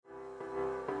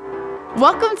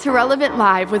Welcome to Relevant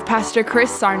Live with Pastor Chris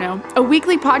Sarno, a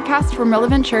weekly podcast from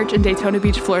Relevant Church in Daytona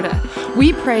Beach, Florida.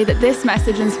 We pray that this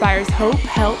message inspires hope,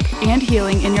 help, and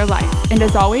healing in your life. And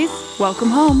as always, welcome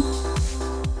home.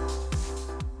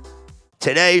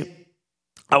 Today,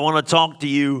 I want to talk to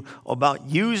you about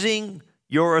using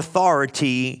your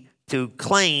authority to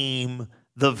claim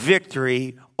the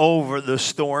victory over the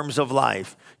storms of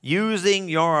life. Using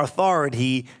your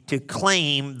authority to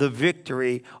claim the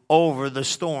victory over the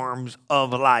storms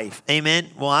of life.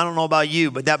 Amen? Well, I don't know about you,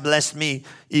 but that blessed me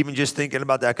even just thinking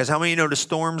about that. Because how many of you know the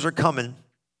storms are coming?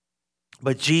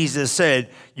 But Jesus said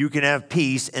you can have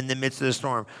peace in the midst of the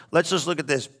storm. Let's just look at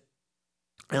this.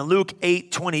 In Luke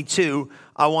 8:22,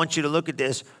 I want you to look at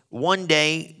this. One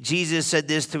day, Jesus said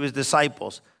this to his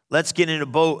disciples. Let's get in a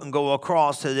boat and go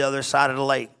across to the other side of the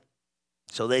lake.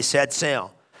 So they set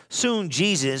sail. Soon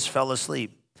Jesus fell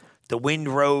asleep. The wind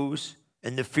rose,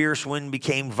 and the fierce wind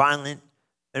became violent,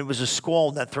 and it was a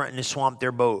squall that threatened to swamp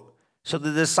their boat. So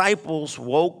the disciples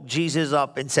woke Jesus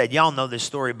up and said, y'all know this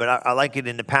story, but I like it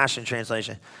in the Passion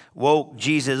Translation. Woke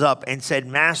Jesus up and said,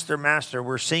 Master, Master,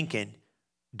 we're sinking.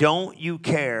 Don't you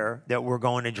care that we're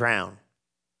going to drown?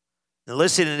 Now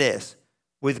listen to this.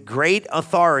 With great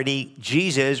authority,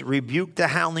 Jesus rebuked the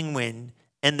howling wind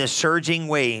and the surging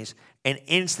waves, and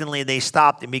instantly they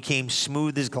stopped and became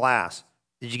smooth as glass.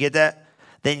 Did you get that?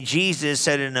 Then Jesus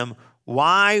said to them,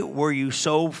 why were you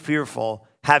so fearful?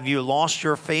 Have you lost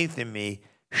your faith in me?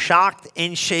 Shocked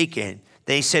and shaken,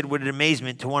 they said with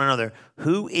amazement to one another,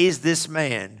 who is this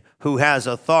man who has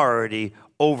authority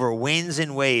over winds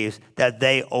and waves that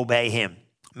they obey him?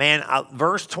 Man,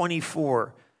 verse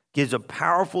 24 gives a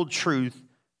powerful truth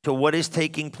to what is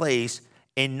taking place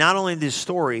in not only this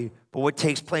story, but what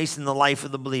takes place in the life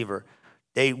of the believer.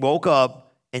 They woke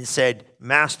up and said,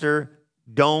 Master,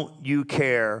 don't you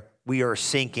care? We are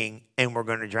sinking and we're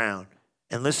going to drown.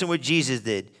 And listen what Jesus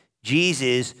did.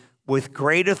 Jesus, with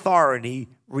great authority,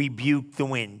 rebuked the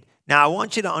wind. Now, I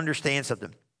want you to understand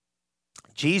something.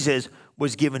 Jesus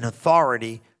was given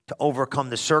authority to overcome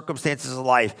the circumstances of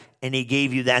life, and he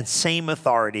gave you that same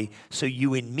authority so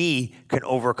you and me can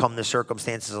overcome the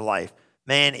circumstances of life.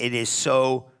 Man, it is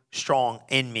so strong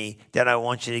in me that I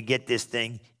want you to get this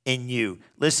thing in you.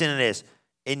 Listen to this.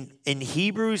 In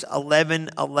Hebrews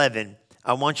 11:11,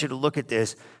 I want you to look at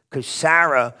this because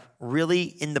Sarah really,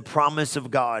 in the promise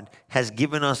of God, has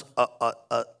given us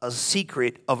a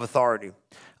secret of authority.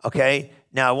 Okay?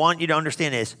 Now, I want you to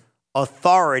understand this.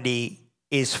 Authority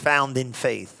is found in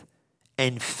faith,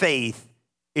 and faith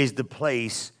is the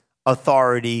place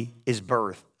authority is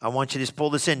birthed. I want you to just pull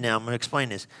this in now. I'm going to explain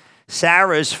this.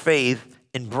 Sarah's faith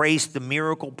embraced the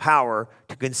miracle power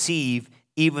to conceive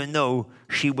even though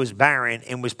she was barren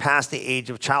and was past the age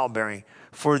of childbearing.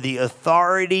 For the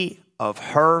authority of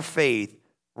her faith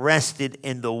rested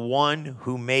in the one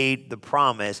who made the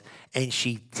promise, and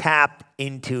she tapped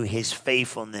into his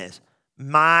faithfulness.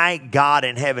 My God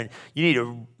in heaven, you need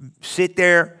to sit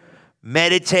there,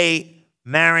 meditate,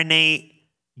 marinate,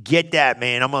 get that,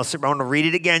 man. I'm going to read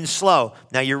it again slow.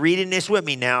 Now, you're reading this with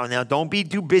me now. Now, don't be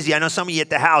too busy. I know some of you at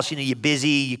the house, you're busy,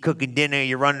 you're cooking dinner,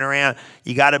 you're running around.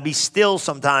 You got to be still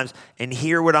sometimes and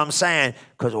hear what I'm saying,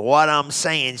 because what I'm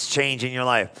saying is changing your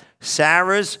life.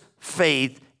 Sarah's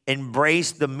faith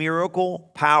embraced the miracle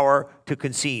power to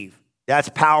conceive. That's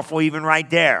powerful even right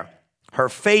there. Her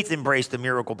faith embraced the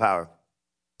miracle power.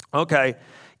 Okay,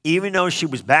 even though she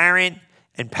was barren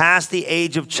and past the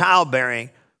age of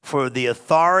childbearing, for the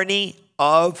authority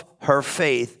of her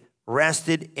faith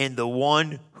rested in the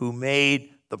one who made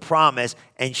the promise,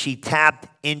 and she tapped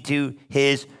into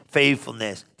his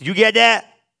faithfulness. Did you get that?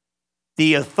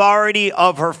 The authority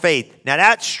of her faith. Now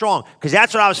that's strong, because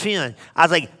that's what I was feeling. I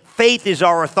was like, faith is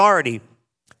our authority.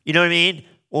 You know what I mean?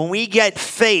 When we get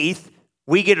faith,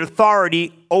 we get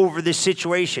authority over the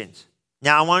situations.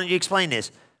 Now I want to explain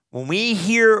this. When we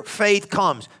hear faith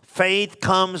comes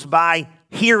by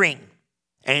hearing,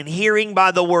 and hearing by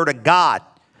the word of God.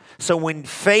 So when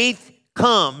faith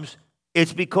comes,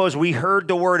 it's because we heard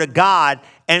the word of God,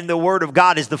 and the word of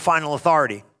God is the final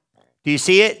authority. Do you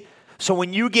see it? So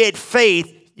when you get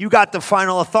faith, you got the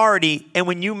final authority, and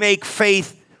when you make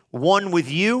faith one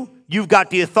with you, you've got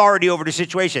the authority over the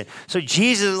situation. So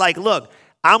Jesus is like, look,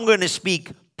 I'm going to speak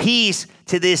peace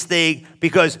to this thing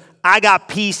because I got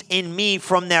peace in me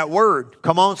from that word.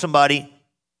 Come on, somebody.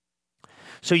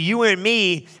 So you and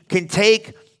me can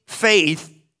take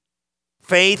faith.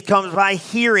 Faith comes by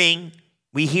hearing.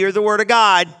 We hear the word of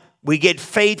God. We get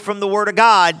faith from the word of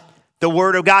God. The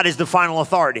word of God is the final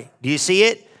authority. Do you see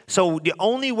it? So the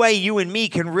only way you and me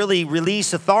can really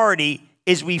release authority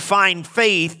is we find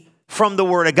faith from the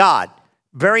word of God.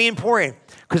 Very important.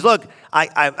 Because look,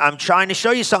 I'm trying to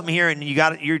show you something here, and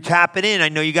you're tapping in. I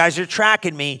know you guys are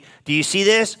tracking me. Do you see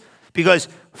this? Because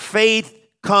faith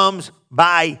comes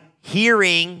by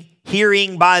hearing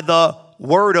by the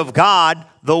Word of God.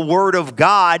 The Word of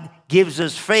God gives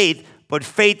us faith, but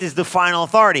faith is the final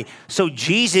authority. So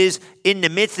Jesus, in the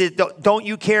midst of it, don't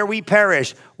you care we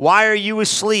perish? Why are you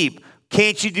asleep?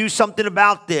 Can't you do something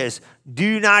about this?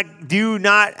 Do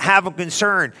not have a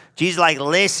concern. Jesus like,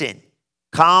 listen,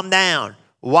 calm down.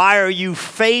 Why are you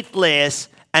faithless?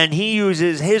 And he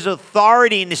uses his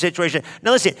authority in the situation.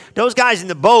 Now listen, those guys in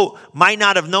the boat might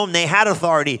not have known they had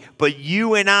authority, but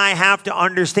you and I have to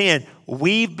understand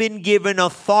we've been given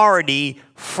authority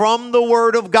from the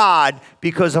Word of God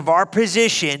because of our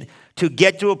position to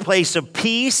get to a place of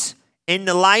peace in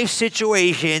the life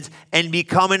situations and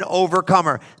become an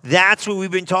overcomer. That's what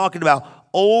we've been talking about.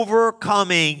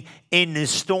 Overcoming in the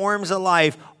storms of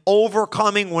life.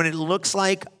 Overcoming when it looks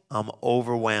like I'm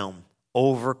overwhelmed.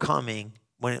 Overcoming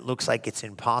when it looks like it's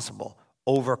impossible.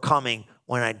 Overcoming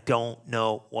when I don't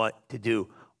know what to do.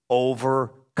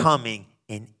 Overcoming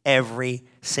in every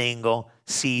single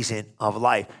season of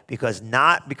life.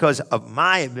 Not because of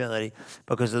my ability,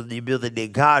 because of the ability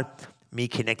of God, me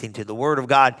connecting to the Word of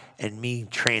God, and me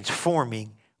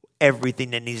transforming everything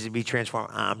that needs to be transformed.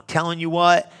 I'm telling you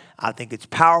what, I think it's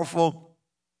powerful,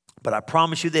 but I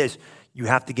promise you this, you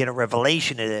have to get a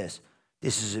revelation of this.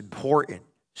 This is important,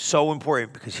 so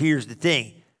important, because here's the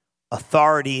thing.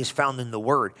 Authority is found in the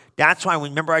Word. That's why,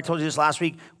 remember I told you this last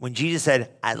week, when Jesus said,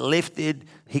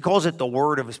 he calls it the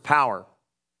word of his power.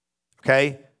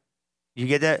 Okay? You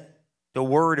get that? The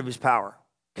word of his power.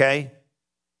 Okay?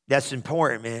 That's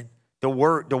important, man. The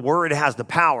word has the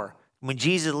power. When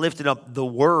Jesus lifted up the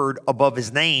word above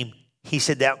his name, he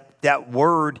said that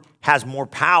word has more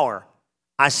power.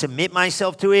 I submit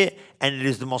myself to it, and it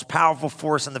is the most powerful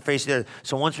force on the face of the earth.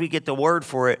 So once we get the word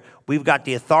for it, we've got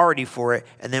the authority for it,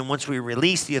 and then once we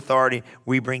release the authority,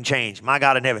 we bring change. My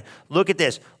God in heaven. Look at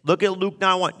this. Look at Luke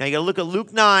 9:1. Now you got to look at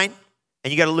Luke 9,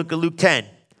 and you got to look at Luke 10.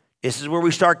 This is where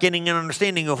we start getting an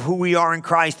understanding of who we are in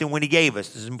Christ and what he gave us.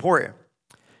 This is important.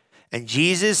 And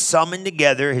Jesus summoned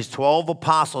together his 12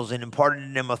 apostles and imparted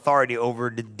to them authority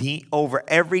over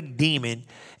every demon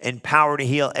and power to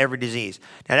heal every disease.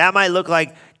 Now that might look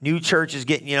like new churches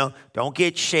getting, don't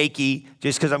get shaky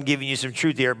just because I'm giving you some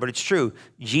truth here, but it's true.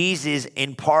 Jesus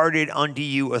imparted unto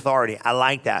you authority. I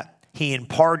like that. He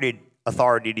imparted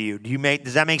authority to you.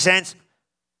 Does that make sense?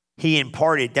 He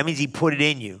imparted. That means he put it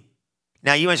in you.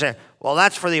 Now you might say, well,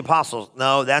 that's for the apostles.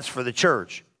 No, that's for the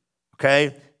church.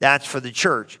 Okay? That's for the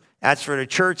church. That's for the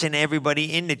church and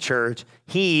everybody in the church.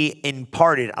 He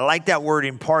imparted. I like that word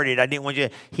imparted. I didn't want you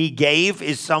to. He gave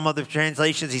is some other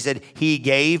translations. He said he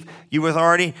gave you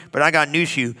authority. But I got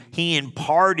news for you. He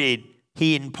imparted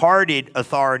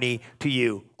authority to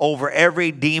you over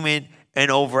every demon and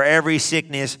over every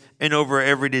sickness and over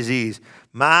every disease.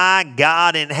 My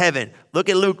God in heaven. Look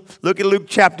at Luke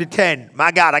chapter 10.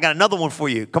 My God, I got another one for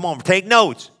you. Come on, take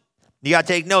notes. You got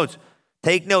to take notes.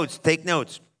 Take notes.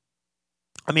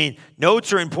 I mean,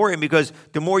 notes are important because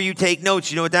the more you take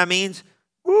notes, you know what that means?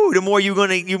 The more you're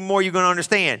gonna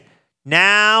understand.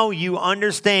 Now you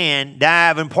understand that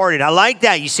I've imparted. I like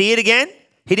that. You see it again?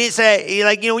 He didn't say,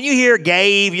 when you hear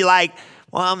gave, you're like,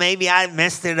 well, maybe I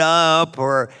messed it up,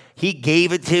 or he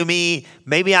gave it to me.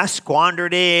 Maybe I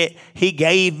squandered it. He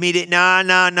gave me it.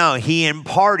 No. He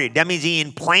imparted. That means he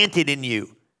implanted in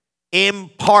you.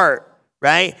 Impart.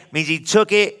 Right? Means he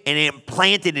took it and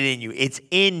implanted it in you. It's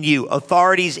in you.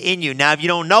 Authority's in you. Now, if you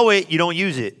don't know it, you don't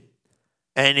use it.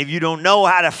 And if you don't know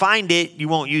how to find it, you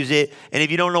won't use it. And if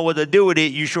you don't know what to do with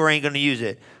it, you sure ain't going to use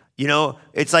it.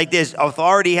 It's like this.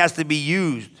 Authority has to be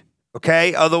used.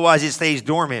 Okay? Otherwise, it stays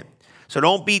dormant. So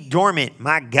don't be dormant.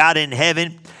 My God in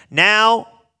heaven. Now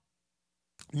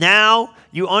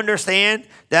you understand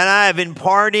that I have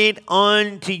imparted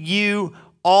unto you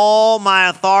all my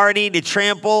authority to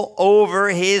trample over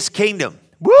his kingdom.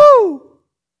 Woo!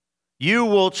 You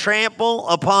will trample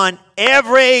upon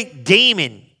every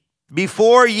demon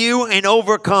before you and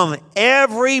overcome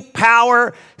every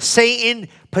power Satan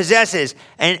possesses.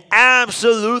 And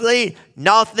absolutely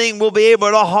nothing will be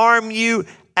able to harm you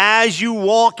as you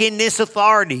walk in this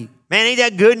authority. Man, ain't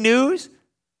that good news?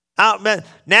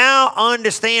 Now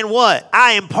understand what?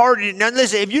 I imparted it. Now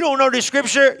listen, if you don't know the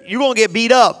scripture, you're going to get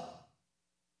beat up.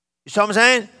 You see what I'm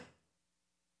saying?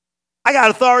 I got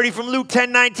authority from Luke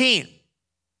 10:19.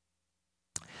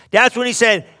 That's when he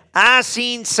said, I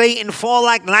seen Satan fall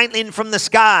like lightning from the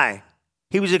sky.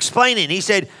 He was explaining. He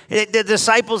said the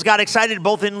disciples got excited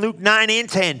both in Luke 9 and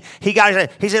 10. He said,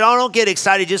 oh, don't get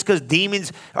excited just because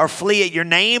demons are flee at your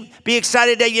name. Be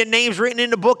excited that your name's written in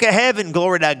the book of heaven.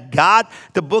 Glory to God,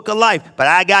 the book of life. But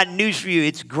I got news for you.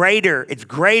 It's greater. It's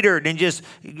greater than just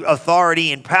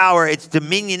authority and power. It's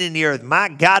dominion in the earth. My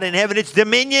God in heaven, it's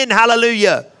dominion.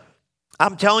 Hallelujah.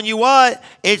 I'm telling you what,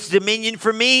 it's dominion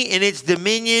for me and it's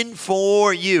dominion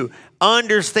for you.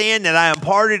 Understand that I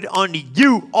imparted unto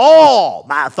you all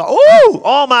my authority. Ooh,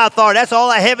 all my authority. That's all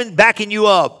I heaven backing you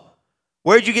up.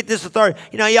 Where'd you get this authority?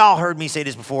 You know, y'all heard me say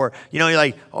this before. You know, you're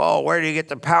like, oh, where do you get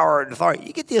the power and authority?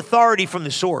 You get the authority from the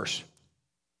source.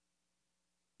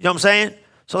 You know what I'm saying?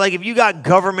 So like if you got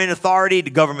government authority,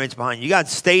 the government's behind you. You got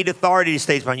state authority, the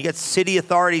state's behind you. You got city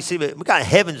authority, we got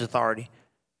heaven's authority.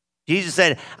 Jesus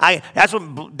said, that's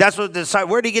what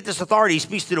where did he get this authority? He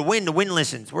speaks to the wind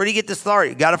listens. Where did he get this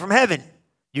authority? He got it from heaven.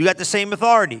 You got the same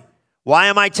authority. Why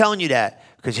am I telling you that?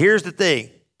 Because here's the thing.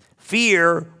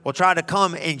 Fear will try to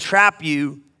come and trap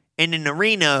you in an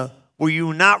arena where you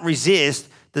will not resist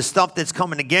the stuff that's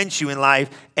coming against you in life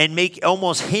and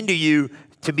almost hinder you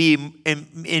to be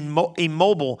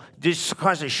immobile, just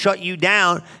cause to shut you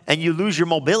down and you lose your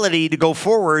mobility to go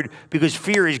forward because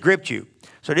fear has gripped you.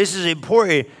 So this is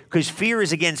important because fear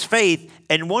is against faith.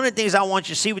 And one of the things I want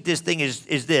you to see with this thing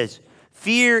is this.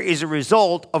 Fear is a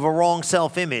result of a wrong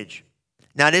self-image.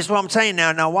 Now, this is what I'm saying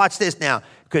now. Now, watch this now.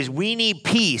 Because we need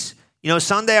peace. You know,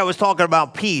 Sunday I was talking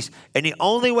about peace. And the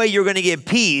only way you're going to get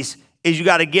peace is you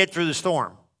got to get through the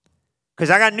storm. Because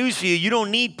I got news for you. You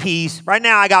don't need peace. Right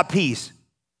now, I got peace.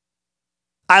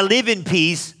 I live in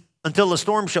peace until the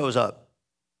storm shows up.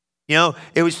 You know,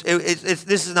 this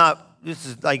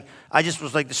is like, I just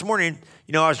was like this morning,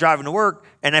 you know, I was driving to work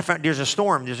and I found there's a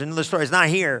storm. There's another storm. It's not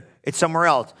here. It's somewhere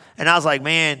else. And I was like,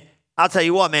 man, I'll tell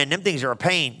you what, man, them things are a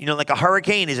pain. You know, like a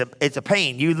hurricane it's a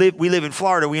pain. We live in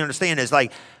Florida. We understand it's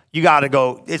like, you got to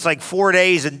go. It's like 4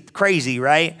 days and crazy,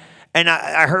 right? And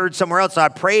I heard somewhere else. I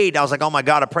prayed. I was like, oh my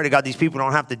God, I pray to God these people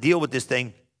don't have to deal with this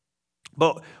thing.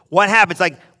 But what happens?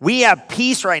 Like we have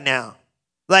peace right now.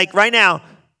 Like right now,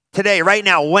 today, right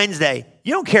now, Wednesday,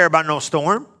 you don't care about no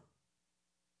storm.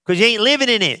 Because you ain't living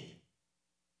in it.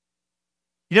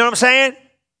 You know what I'm saying?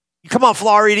 Come on,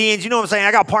 Floridians. You know what I'm saying?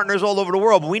 I got partners all over the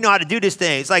world, but we know how to do this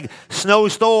thing. It's like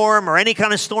snowstorm or any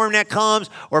kind of storm that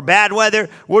comes or bad weather.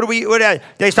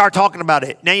 They start talking about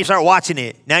it. Now you start watching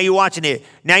it. Now you're watching it.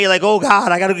 Now you're like, oh,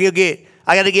 God, I got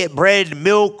to get bread,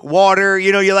 milk, water.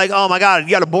 You know, you're like, oh, my God,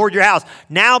 you got to board your house.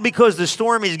 Now because the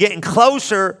storm is getting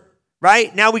closer,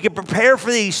 right? Now we can prepare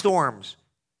for these storms,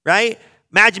 right?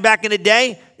 Imagine back in the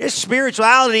day, there's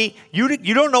spirituality.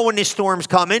 You don't know when this storm's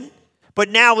coming. But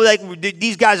now, like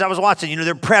these guys I was watching, you know,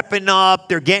 they're prepping up.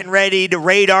 They're getting ready. The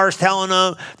radar's telling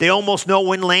them. They almost know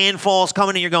when landfall's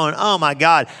coming. And you're going, oh, my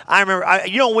God. I remember,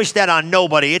 you don't wish that on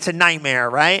nobody. It's a nightmare,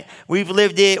 right? We've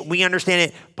lived it. We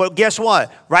understand it. But guess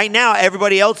what? Right now,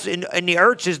 everybody else in the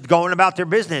earth is going about their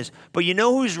business. But you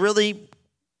know who's really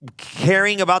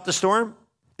caring about the storm?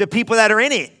 The people that are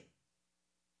in it.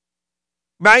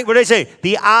 Right? What do they say?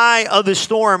 The eye of the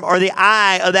storm or the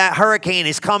eye of that hurricane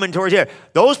is coming towards here.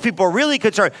 Those people are really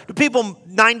concerned. The people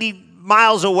 90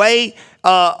 miles away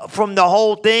from the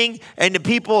whole thing and the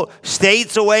people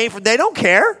states away from, they don't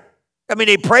care. I mean,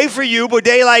 they pray for you, but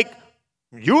they like,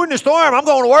 you in the storm, I'm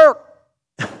going to work.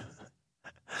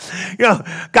 You know,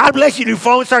 God bless you. The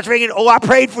phone starts ringing. Oh, I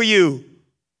prayed for you.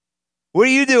 What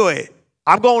are you doing?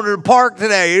 I'm going to the park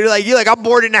today. You're like, I'm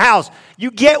bored in the house.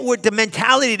 You get what the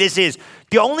mentality this is.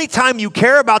 The only time you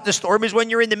care about the storm is when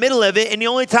you're in the middle of it, and the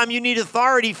only time you need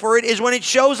authority for it is when it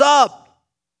shows up.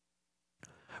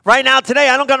 Right now, today,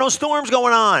 I don't got no storms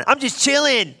going on. I'm just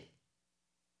chilling.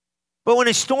 But when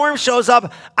a storm shows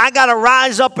up, I got to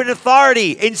rise up in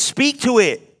authority and speak to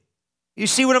it. You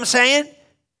see what I'm saying?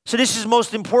 So this is the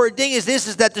most important thing is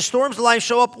that the storms of life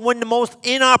show up when the most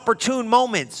inopportune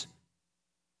moments.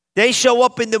 They show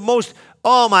up in the most,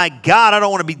 oh my God, I don't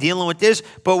want to be dealing with this,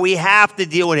 but we have to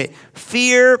deal with it.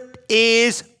 Fear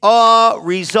is a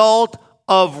result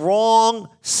of wrong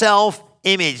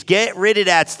self-image. Get rid of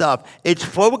that stuff. It's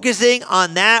focusing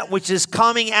on that which is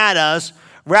coming at us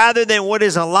rather than what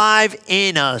is alive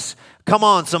in us. Come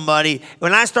on, somebody.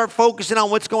 When I start focusing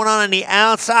on what's going on the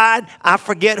outside, I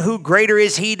forget who greater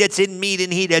is he that's in me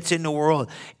than he that's in the world.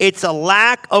 It's a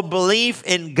lack of belief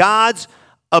in God's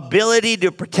ability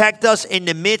to protect us in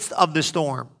the midst of the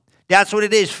storm. That's what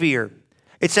it is, fear.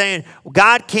 It's saying,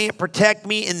 God can't protect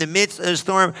me in the midst of the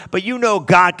storm, but you know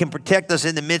God can protect us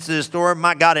in the midst of the storm.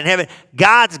 My God in heaven,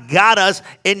 God's got us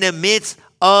in the midst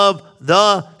of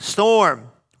the storm.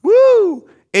 Woo!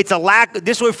 It's a lack.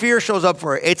 This is what fear shows up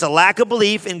for. It's a lack of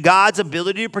belief in God's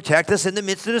ability to protect us in the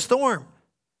midst of the storm.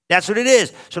 That's what it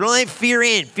is. So don't let fear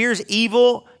in. Fear is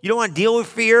evil. You don't want to deal with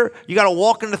fear. You got to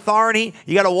walk in authority.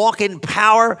 You got to walk in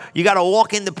power. You got to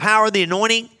walk in the power of the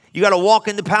anointing. You got to walk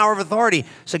in the power of authority.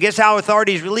 So guess how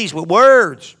authority is released? With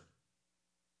words.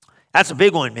 That's a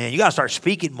big one, man. You got to start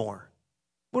speaking more.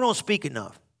 We don't speak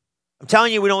enough. I'm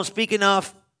telling you, we don't speak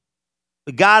enough.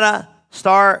 We got to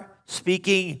start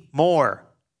speaking more.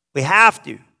 We have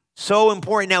to. So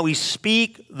important now we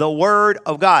speak the word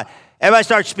of God. Everybody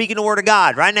start speaking the word of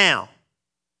God right now.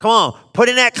 Come on, put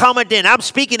in that comment in. I'm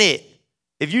speaking it.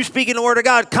 If you speaking the word of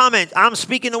God, comment. I'm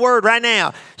speaking the word right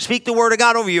now. Speak the word of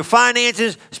God over your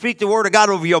finances. Speak the word of God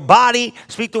over your body.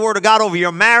 Speak the word of God over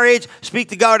your marriage. Speak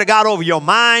the word of God over your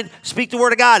mind. Speak the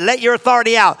word of God. Let your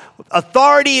authority out.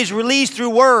 Authority is released through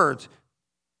words.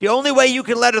 The only way you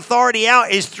can let authority out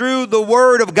is through the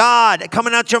word of God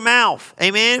coming out your mouth.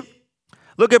 Amen?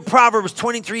 Look at Proverbs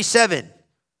 23:7.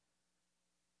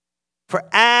 For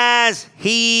as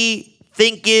he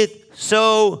thinketh,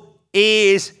 so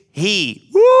is he.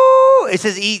 Woo! It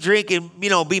says eat, drink, and,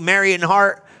 be merry in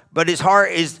heart, but his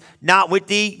heart is not with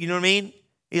thee. You know what I mean?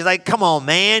 He's like, come on,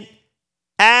 man.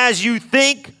 As you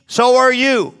think, so are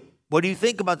you. What do you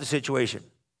think about the situation?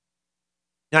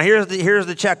 Now, here's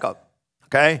the checkup.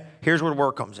 Okay, here's where the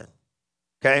work comes in.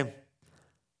 Okay,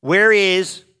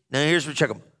 here's the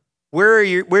checkup.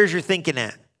 Where's your thinking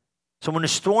at? So when the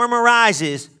storm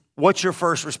arises, what's your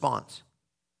first response?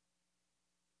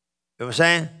 You know what I'm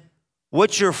saying?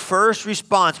 What's your first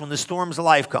response when the storms of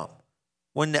life come?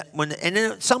 And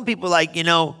then some people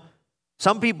to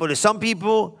some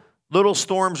people, little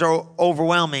storms are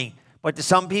overwhelming, but to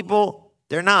some people,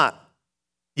 they're not.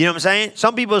 You know what I'm saying?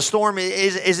 Some people, a storm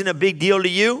isn't a big deal to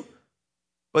you.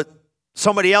 But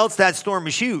somebody else, that storm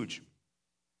is huge.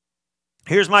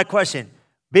 Here's my question.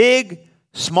 Big,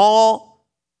 small,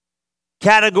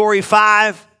 category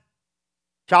 5,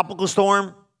 tropical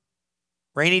storm,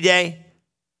 rainy day,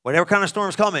 whatever kind of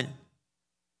storm's coming,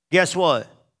 guess what?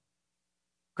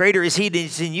 Greater is he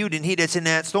that's in you than he that's in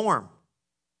that storm.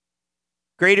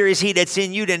 Greater is he that's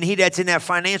in you than he that's in that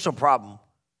financial problem.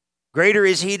 Greater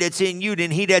is he that's in you than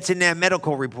he that's in that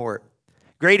medical report.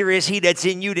 Greater is he that's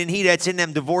in you than he that's in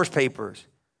them divorce papers.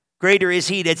 Greater is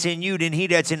he that's in you than he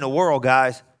that's in the world,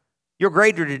 guys. You're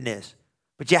greater than this.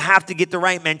 But you have to get the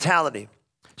right mentality.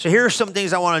 So here are some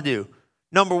things I want to do.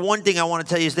 Number one thing I want to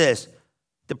tell you is this.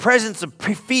 The presence of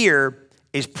fear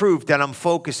is proof that I'm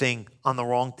focusing on the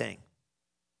wrong thing.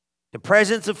 The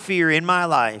presence of fear in my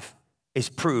life is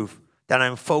proof that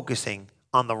I'm focusing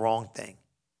on the wrong thing.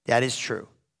 That is true.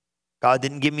 God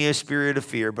didn't give me a spirit of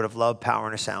fear, but of love, power,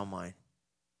 and a sound mind.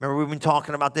 Remember, we've been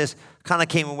talking about this. Kind of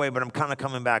came away, but I'm kind of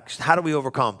coming back. How do we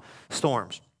overcome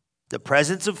storms? The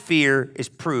presence of fear is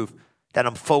proof that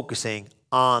I'm focusing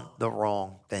on the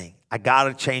wrong thing. I got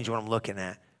to change what I'm looking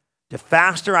at. The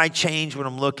faster I change what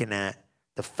I'm looking at,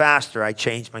 the faster I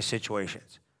change my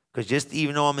situations. Because just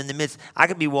even though I'm in the midst, I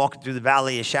could be walking through the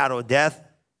valley of shadow of death,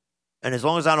 and as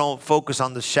long as I don't focus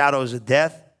on the shadows of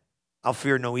death, I'll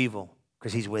fear no evil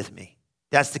because he's with me.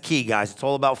 That's the key, guys. It's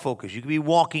all about focus. You could be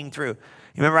walking through.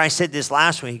 Remember I said this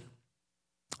last week.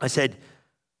 I said,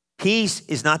 peace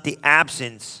is not the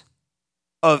absence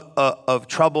of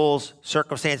troubles,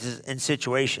 circumstances, and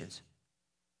situations.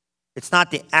 It's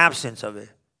not the absence of it.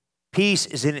 Peace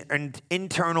is an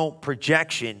internal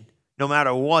projection no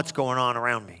matter what's going on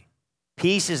around me.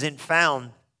 Peace isn't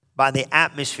found by the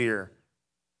atmosphere.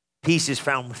 Peace is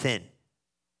found within.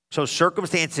 So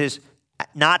circumstances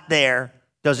not there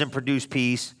doesn't produce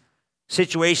peace.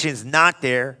 Situations not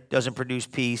there doesn't produce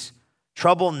peace.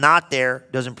 Trouble not there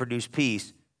doesn't produce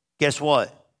peace. Guess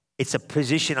what? It's a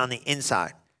position on the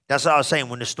inside. That's what I was saying.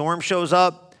 When the storm shows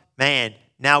up, man,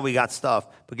 now we got stuff.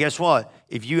 But guess what?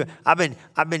 I've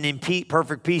been in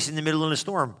perfect peace in the middle of the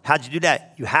storm. How'd you do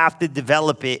that? You have to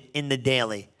develop it in the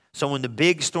daily. So when the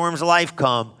big storms of life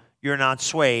come, you're not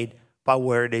swayed by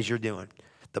where it is you're doing.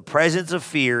 The presence of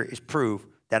fear is proof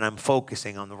that I'm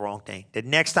focusing on the wrong thing. The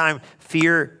next time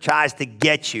fear tries to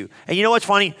get you. And you know what's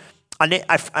funny? I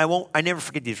never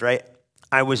forget these, right?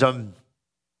 It was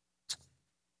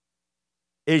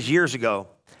years ago,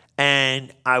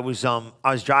 and I was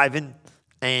driving,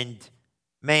 and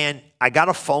man, I got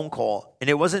a phone call, and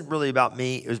it wasn't really about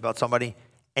me, it was about somebody,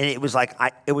 and it was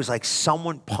like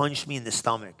someone punched me in the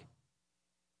stomach.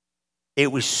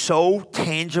 It was so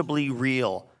tangibly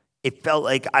real. It felt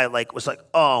like I was like,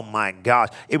 oh my gosh.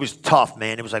 It was tough,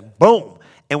 man. It was like boom.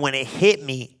 And when it hit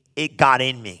me, it got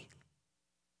in me.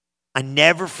 I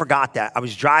never forgot that. I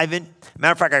was driving.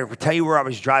 Matter of fact, I could tell you where I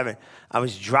was driving. I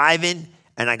was driving,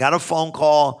 and I got a phone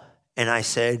call, And I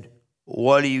said,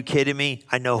 what, are you kidding me?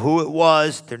 I know who it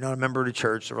was. They're not a member of the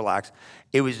church, so relax.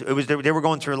 They were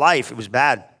going through life. It was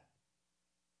bad.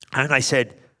 And I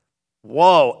said,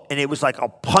 whoa. And it was like a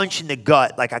punch in the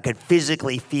gut. Like I could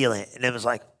physically feel it. And it was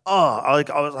like, oh,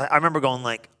 I remember going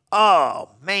like, oh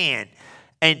man.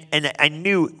 And I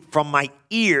knew from my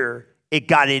ear, it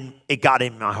got in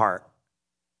my heart.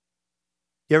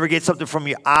 You ever get something from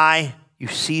your eye? You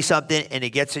see something and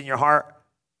it gets in your heart?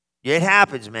 Yeah, it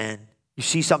happens, man. You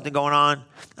see something going on.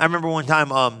 I remember one time,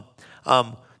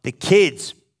 the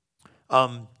kids,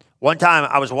 one time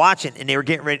I was watching and they were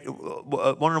getting ready.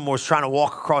 One of them was trying to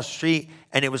walk across the street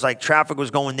and it was like traffic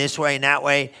was going this way and that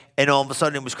way. And all of a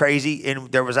sudden it was crazy.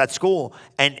 And there was at school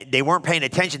and they weren't paying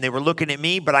attention. They were looking at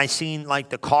me, but I seen like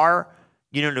the car,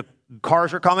 the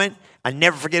cars were coming. I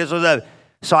never forget it.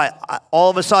 So I all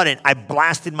of a sudden, I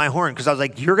blasted my horn because I was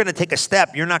like, you're going to take a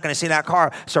step. You're not going to see that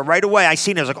car. So right away, I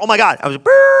seen it. I was like, oh, my God. I was like,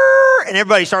 brrr, and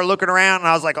everybody started looking around. And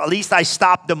I was like, at least I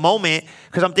stopped the moment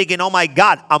because I'm thinking, oh, my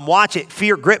God, I'm watching.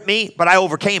 Fear gripped me, but I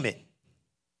overcame it.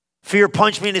 Fear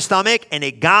punched me in the stomach, and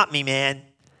it got me, man.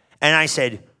 And I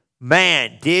said,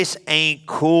 man, this ain't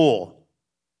cool.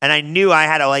 And I knew I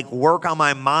had to, work on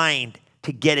my mind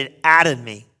to get it out of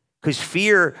me because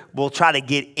fear will try to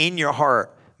get in your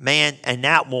heart. Man, and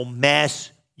that will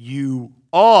mess you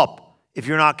up if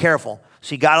you're not careful.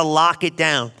 So you got to lock it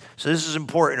down. So this is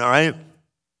important, all right?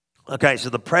 Okay,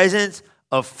 so the presence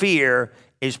of fear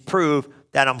is proof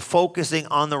that I'm focusing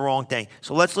on the wrong thing.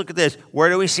 So let's look at this.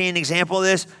 Where do we see an example of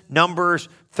this? Numbers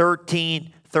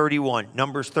 13:31.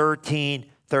 Numbers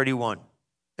 13:31.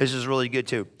 This is really good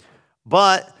too.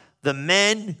 But the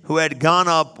men who had gone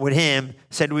up with him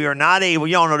said, we are not able,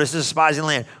 you all know this is a despising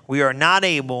land. We are not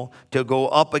able to go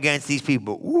up against these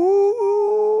people.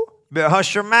 Ooh, better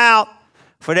hush your mouth,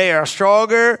 for they are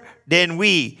stronger than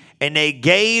we. And they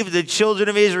gave the children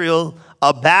of Israel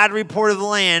a bad report of the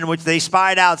land, which they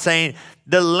spied out, saying,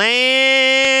 the land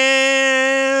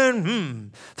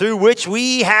through which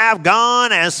we have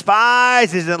gone as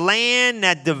spies is a land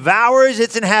that devours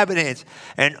its inhabitants.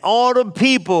 And all the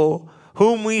people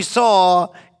whom we saw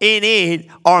in it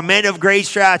are men of great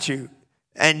stature.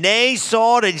 And they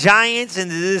saw the giants and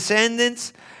the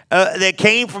descendants that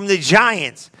came from the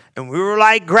giants. And we were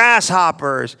like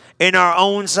grasshoppers in our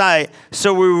own sight.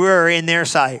 So we were in their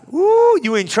sight. Woo,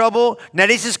 you in trouble? Now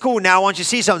this is cool. Now I want you to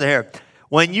see something here.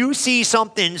 When you see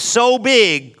something so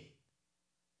big,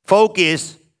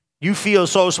 focus, you feel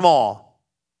so small.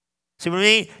 See what I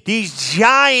mean? These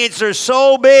giants are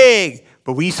so big,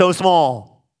 but we so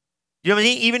small. You know what I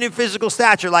mean? Even in physical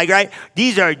stature, right?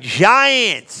 These are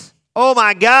giants. Oh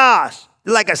my gosh.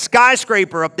 They're like a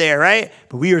skyscraper up there, right?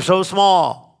 But we are so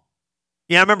small.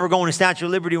 Yeah, I remember going to Statue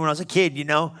of Liberty when I was a kid,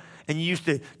 and you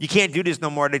can't do this no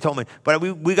more, they told me. But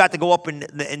we got to go up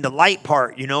in the light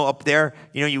part, up there.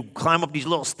 You climb up these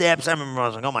little steps. I remember I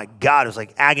was like, oh my God, it was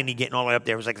like agony getting all the way up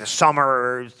there. It was like the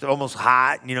summer, it was almost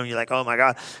hot. You're like, oh my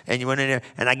God. And you went in there,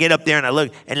 and I get up there and I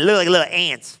look, and it looked like little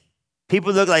ants.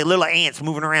 People look like little ants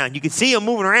moving around. You can see them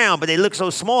moving around, but they look so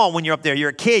small when you're up there.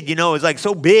 You're a kid, it's like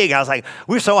so big. I was like,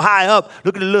 we're so high up.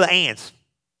 Look at the little ants.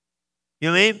 You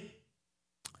know what I mean?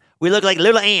 We look like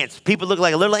little ants. People look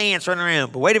like little ants running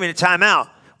around. But wait a minute, time out.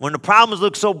 When the problems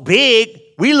look so big,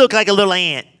 we look like a little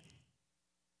ant.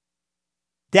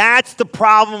 That's the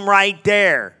problem right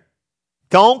there.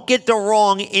 Don't get the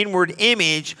wrong inward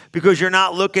image because you're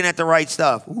not looking at the right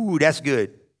stuff. Ooh, that's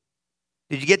good.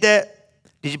 Did you get that?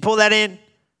 Did you pull that in?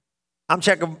 I'm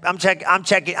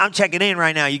checking in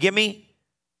right now. You get me?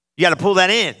 You got to pull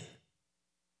that in.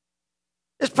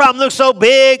 This problem looks so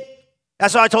big.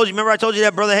 That's what I told you. Remember I told you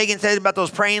that Brother Hagin said about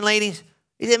those praying ladies?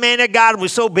 He said, man, their God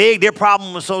was so big, their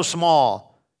problem was so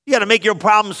small. You got to make your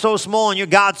problem so small and your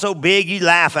God so big, you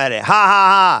laugh at it. Ha,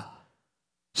 ha, ha.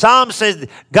 Psalm says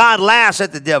God laughs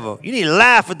at the devil. You need to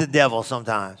laugh at the devil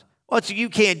sometimes. Well, you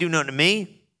can't do nothing to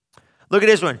me. Look at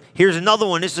this one. Here's another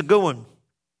one. This is a good one.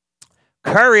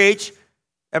 Courage,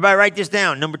 everybody write this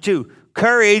down. Number 2,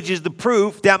 courage is the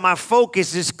proof that my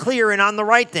focus is clear and on the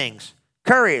right things.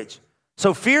 Courage.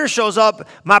 So fear shows up.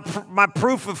 My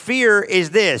proof of fear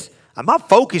is this. My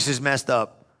focus is messed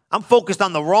up. I'm focused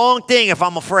on the wrong thing if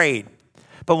I'm afraid.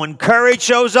 But when courage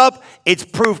shows up, it's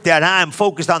proof that I'm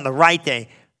focused on the right thing.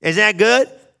 Isn't that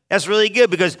good? That's really good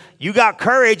because you got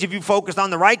courage if you focused on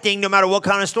the right thing no matter what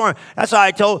kind of storm. That's why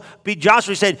I told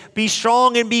Joshua said, be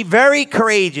strong and be very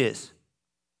courageous.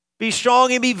 Be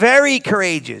strong and be very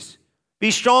courageous.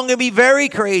 Be strong and be very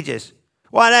courageous.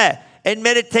 Why that? And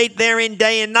meditate therein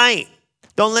day and night.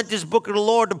 Don't let this book of the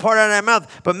Lord depart out of thy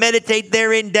mouth, but meditate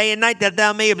therein day and night that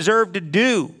thou may observe to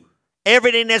do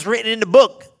everything that's written in the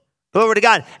book. Glory to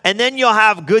God. And then you'll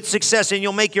have good success and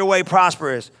you'll make your way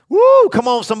prosperous. Woo! Come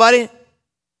on, somebody.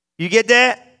 You get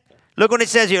that? Look what it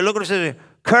says here. Look what it says here.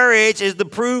 Courage is the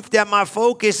proof that my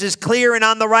focus is clear and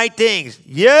on the right things.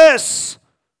 Yes.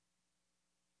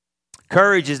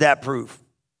 Courage is that proof.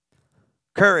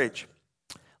 Courage.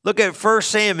 Look at 1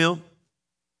 Samuel.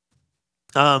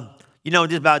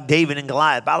 Just about David and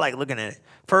Goliath. I like looking at it.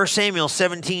 1 Samuel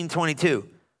 17:22.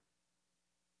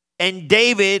 And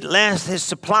David left his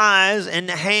supplies in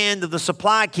the hand of the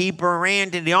supply keeper and ran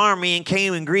to the army and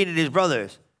came and greeted his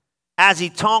brothers. As he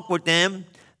talked with them,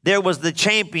 there was the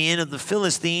champion of the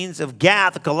Philistines of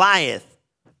Gath, Goliath,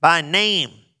 by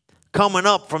name, coming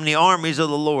up from the armies of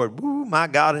the Lord. Ooh, my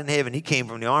God in heaven, he came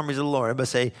from the armies of the Lord. Everybody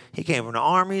say, he came from the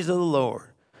armies of the Lord.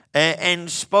 And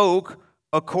spoke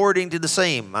according to the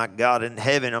same. My God in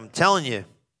heaven, I'm telling you.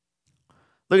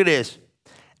 Look at this.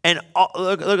 And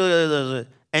look.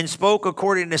 And spoke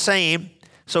according to the same.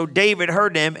 So David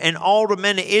heard them, and all the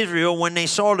men of Israel, when they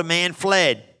saw the man,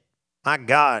 fled. My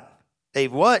God. They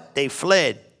what? They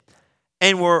fled.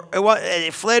 They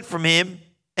fled from him,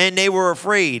 and they were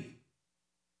afraid.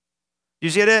 You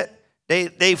see that?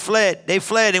 They fled. They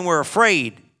fled and were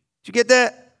afraid. Did you get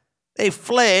that? They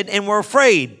fled and were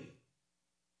afraid.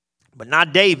 But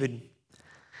not David.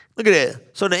 Look at that.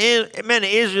 So the men of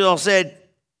Israel said,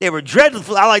 they were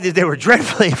dreadfully, I like this, they were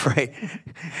dreadfully afraid.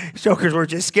 Jokers were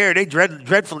just scared. They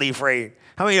dreadfully afraid.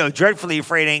 How many know dreadfully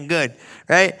afraid ain't good,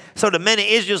 right? So the men of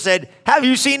Israel said, have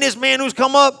you seen this man who's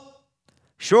come up?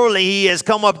 Surely he has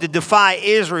come up to defy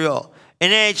Israel.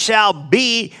 And it shall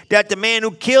be that the man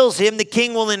who kills him, the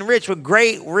king will enrich with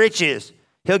great riches.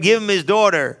 He'll give him his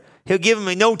daughter. He'll give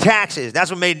him no taxes.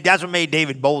 That's what made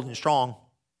David bold and strong.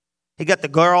 He got the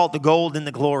girl, the gold, and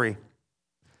the glory.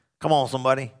 Come on,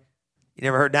 somebody. You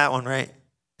never heard that one, right?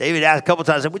 David asked a couple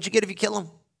times, what'd you get if you kill him?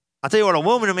 I'll tell you what, a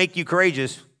woman will make you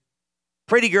courageous.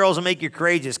 Pretty girls will make you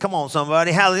courageous. Come on,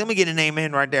 somebody. Let me get a name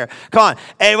in right there. Come on.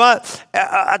 Hey, what?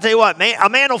 I'll tell you what, man, a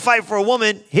man will fight for a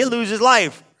woman. He'll lose his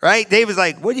life, right? David's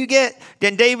like, what do you get?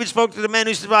 Then David spoke to the man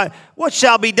who survived. What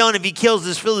shall be done if he kills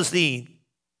this Philistine?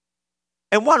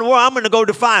 And one war, I'm going to go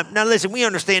defy him. Now, listen, we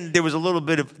understand that there was a little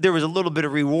bit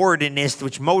of reward in this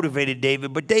which motivated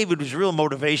David, but David's real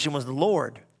motivation was the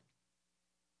Lord.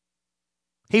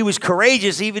 He was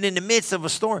courageous even in the midst of a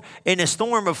storm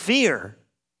of fear.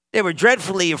 They were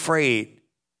dreadfully afraid.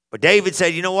 But David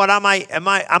said, you know what? I might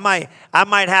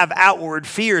have outward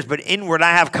fears, but inward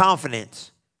I have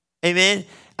confidence. Amen.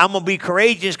 I'm going to be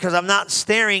courageous because I'm not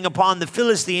staring upon the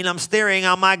Philistine. I'm staring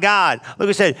on my God. Look,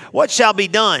 it said, what shall be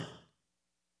done?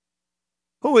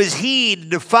 Who is he to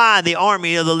defy the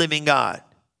army of the living God?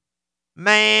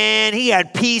 Man, he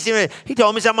had peace. He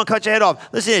told me, I'm going to cut your head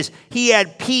off. Listen to this. He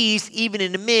had peace even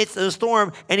in the midst of the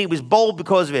storm, and he was bold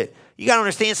because of it. You got to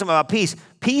understand something about peace.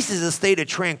 Peace is a state of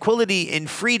tranquility and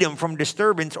freedom from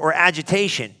disturbance or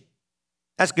agitation.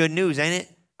 That's good news, ain't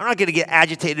it? I'm not going to get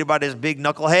agitated by this big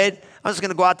knucklehead. I'm just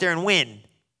going to go out there and win.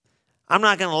 I'm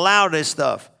not going to allow this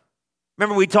stuff.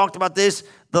 Remember we talked about this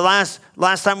the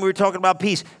last time we were talking about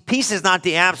peace. Peace is not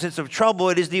the absence of trouble.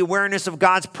 It is the awareness of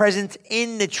God's presence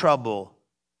in the trouble.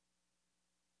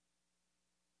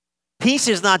 Peace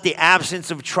is not the absence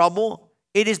of trouble.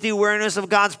 It is the awareness of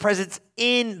God's presence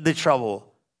in the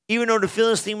trouble. Even though the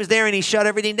Philistine was there and he shut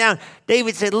everything down,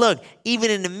 David said, look, even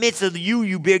in the midst of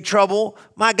you big trouble,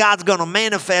 my God's going to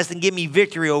manifest and give me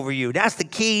victory over you. That's the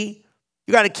key.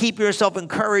 You got to keep yourself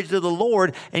encouraged to the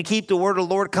Lord and keep the word of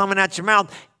the Lord coming out your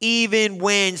mouth, even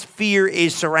when fear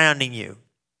is surrounding you.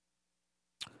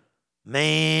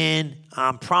 Man,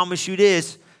 I promise you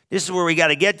this. This is where we got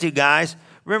to get to, guys.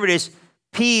 Remember this.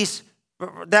 Peace,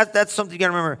 that's something you got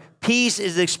to remember. Peace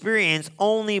is experienced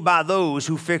only by those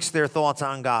who fix their thoughts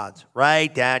on God's.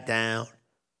 Write that down.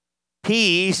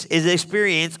 Peace is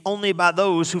experienced only by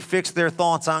those who fix their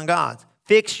thoughts on God.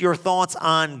 Fix your thoughts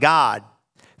on God.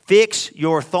 Fix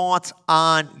your thoughts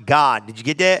on God. Did you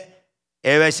get that?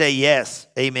 Everybody say yes.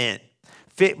 Amen.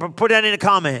 Put that in a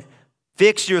comment.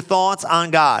 Fix your thoughts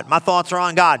on God. My thoughts are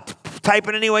on God. Type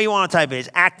it any way you want to type it. It's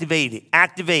activate it.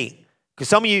 Activate. Because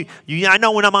some of you, I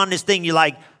know when I'm on this thing, you're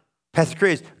like, Pastor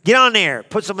Chris, get on there.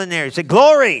 Put something in there. Say,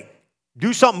 glory.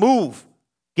 Do something. Move.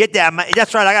 Get that.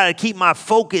 That's right. I got to keep my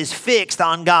focus fixed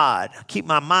on God. Keep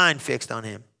my mind fixed on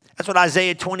him. That's what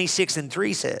Isaiah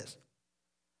 26:3 says.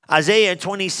 Isaiah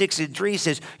 26:3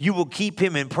 says, you will keep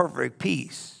him in perfect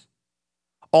peace.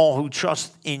 All who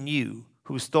trust in you,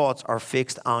 whose thoughts are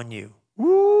fixed on you.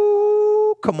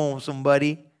 Woo! Come on,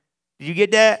 somebody. Did you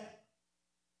get that?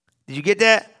 Did you get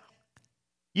that?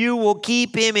 You will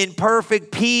keep him in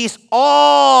perfect peace,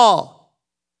 all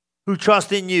who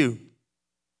trust in you,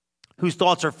 whose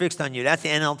thoughts are fixed on you. That's the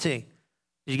NLT. Did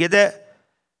you get that?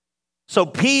 So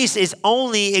peace is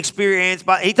only experienced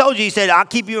by, he told you, he said, I'll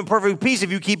keep you in perfect peace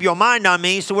if you keep your mind on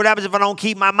me. So what happens if I don't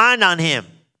keep my mind on him?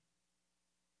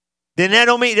 Then that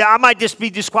don't mean that I might just be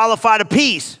disqualified of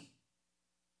peace.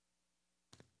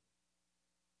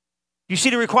 You see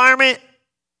the requirement?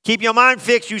 Keep your mind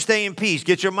fixed, you stay in peace.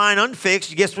 Get your mind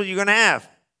unfixed, guess what you're going to have?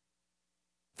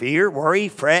 Fear, worry,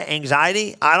 fret,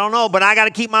 anxiety. I don't know, but I got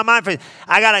to keep my mind fixed.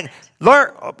 I got to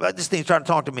learn. Oh, this thing's trying to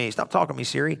talk to me. Stop talking to me,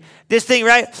 Siri. This thing,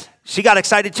 right? She got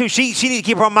excited too. She needs to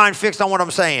keep her mind fixed on what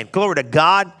I'm saying. Glory to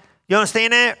God. You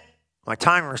understand that? My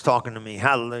timer is talking to me.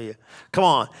 Hallelujah. Come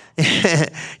on.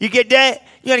 You get that?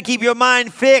 You got to keep your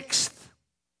mind fixed.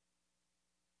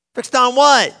 Fixed on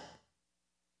what?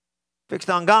 Fixed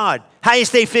on God. How you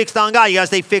stay fixed on God? You got to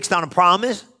stay fixed on a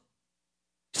promise.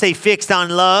 Stay fixed on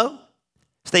love.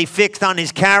 Stay fixed on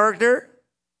his character.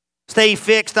 Stay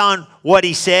fixed on what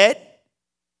he said.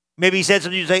 Maybe he said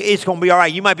something, you say, it's going to be all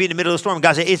right. You might be in the middle of the storm.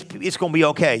 God said, it's going to be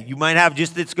okay. You might have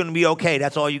just, it's going to be okay.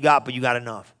 That's all you got, but you got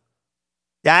enough.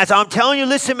 I'm telling you,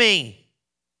 listen to me.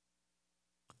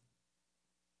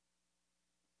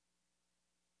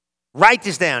 Write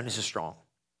this down. This is strong.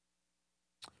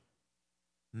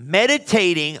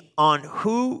 Meditating on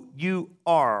who you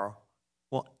are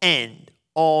will end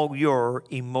all your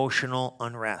emotional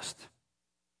unrest.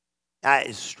 That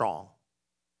is strong.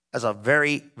 That's a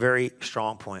very, very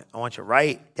strong point. I want you to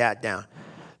write that down.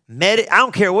 I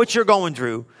don't care what you're going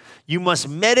through. You must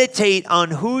meditate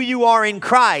on who you are in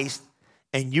Christ,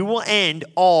 and you will end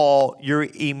all your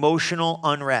emotional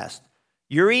unrest.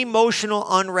 Your emotional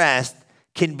unrest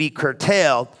can be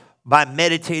curtailed by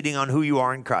meditating on who you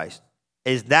are in Christ.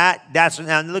 That's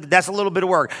a little bit of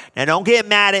work. Now, don't get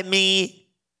mad at me.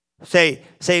 Say,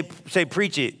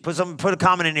 preach it. Put a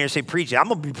comment in there. Say, preach it. I'm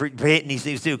gonna be hitting these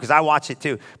things too because I watch it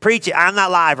too. Preach it. I'm not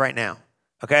live right now.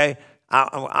 Okay,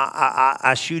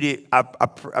 I shoot it. I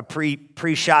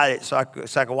pre-shot it so I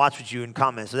can watch with you and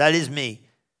comment. So that is me.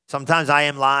 Sometimes I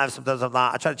am live. Sometimes I'm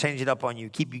not. I try to change it up on you,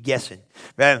 keep you guessing.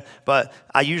 Right? But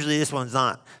usually this one's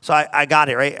not. So I got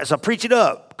it right. So preach it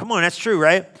up. Come on, that's true,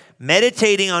 right?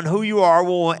 Meditating on who you are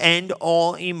will end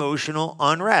all emotional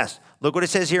unrest. Look what it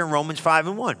says here in Romans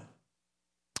 5:1.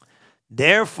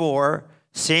 Therefore,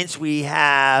 since we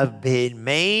have been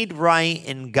made right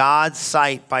in God's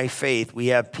sight by faith, we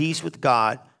have peace with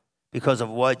God because of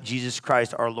what Jesus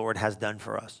Christ our Lord has done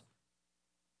for us.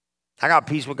 I got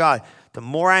peace with God. The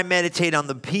more I meditate on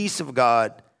the peace of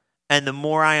God and the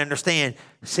more I understand,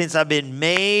 since I've been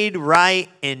made right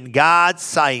in God's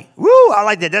sight. Woo, I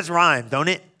like that. That's rhyme, don't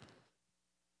it?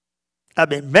 I've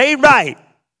been made right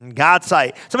in God's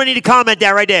sight. Somebody need to comment that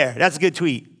right there. That's a good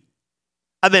tweet.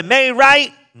 I've been made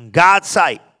right in God's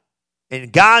sight. In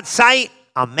God's sight,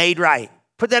 I'm made right.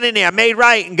 Put that in there. I'm made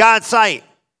right in God's sight.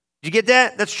 Did you get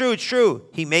that? That's true. It's true.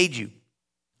 He made you.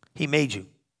 He made you.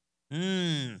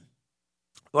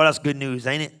 Well, that's good news,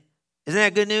 ain't it? Isn't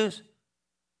that good news?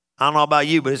 I don't know about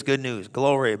you, but it's good news.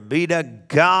 Glory be to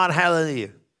God.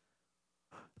 Hallelujah.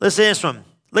 Listen to this one.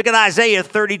 Look at Isaiah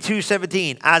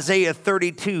 32:17. Isaiah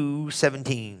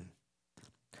 32:17.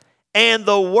 And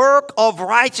the work of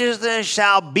righteousness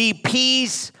shall be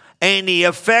peace, and the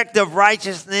effect of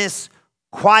righteousness,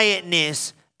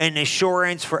 quietness, and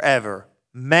assurance forever.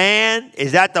 Man,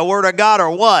 is that the word of God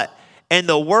or what? And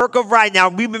the work of right now,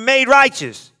 we've been made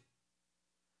righteous.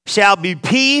 Shall be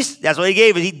peace. That's what he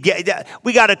gave us.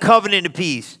 We got a covenant of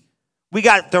peace. We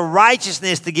got the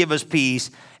righteousness to give us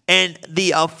peace. And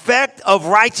the effect of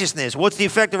righteousness. What's the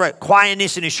effect of right?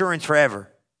 Quietness and assurance forever.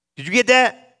 Did you get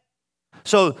that?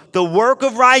 So the work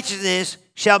of righteousness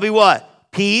shall be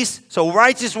what? Peace. So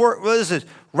righteous work. What is this?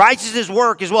 Righteousness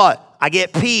work is what? I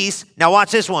get peace. Now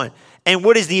watch this one. And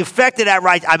what is the effect of that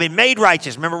right? I've been made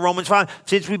righteous. Remember Romans 5?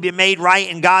 Since we've been made right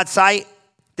in God's sight,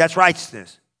 that's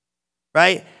righteousness.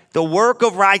 Right? The work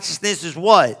of righteousness is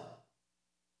what?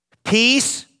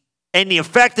 Peace. And the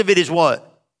effect of it is what?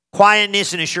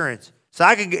 Quietness and assurance. So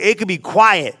it could be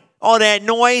quiet. All that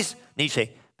noise. And you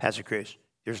say, Pastor Chris,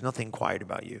 there's nothing quiet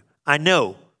about you. I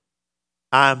know.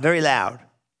 I'm very loud.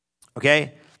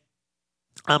 Okay?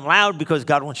 I'm loud because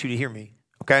God wants you to hear me.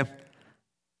 Okay?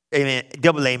 Amen.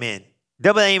 Double amen.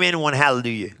 Double amen and one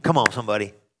hallelujah. Come on,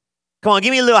 somebody. Come on,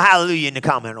 give me a little hallelujah in the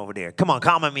comment over there. Come on,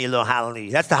 comment me a little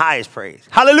hallelujah. That's the highest praise.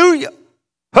 Hallelujah.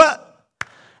 Huh.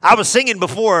 I was singing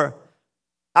before.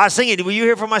 I was singing. Were you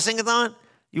here for my sing-a-thon?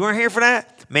 You weren't here for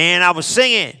that? Man, I was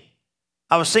singing.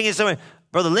 something.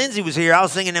 Brother Lindsay was here. I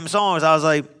was singing them songs. I was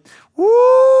like,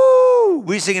 woo.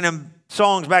 We singing them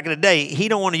songs back in the day. He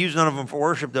don't want to use none of them for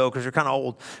worship though, because they're kind of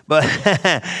old. But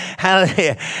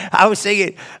hallelujah. I was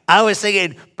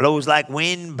singing, blows like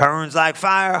wind, burns like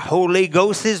fire. Holy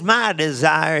Ghost is my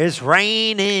desire. It's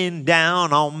raining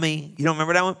down on me. You don't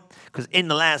remember that one? Because in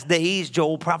the last days,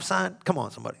 Joel prophesied. Come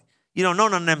on, somebody. You don't know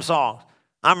none of them songs.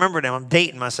 I remember them. I'm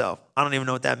dating myself. I don't even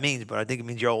know what that means, but I think it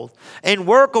means you're old. And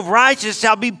work of righteousness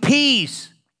shall be peace.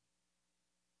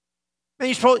 Man,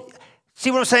 you're supposed, see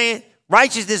what I'm saying?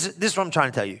 Righteousness, this is what I'm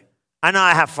trying to tell you. I know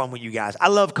I have fun with you guys. I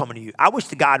love coming to you. I wish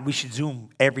to God we should Zoom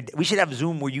every day. We should have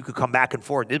Zoom where you could come back and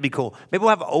forth. It'd be cool. Maybe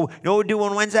we'll have, you know what we'll do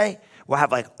on Wednesday? We'll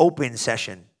have like open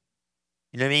session.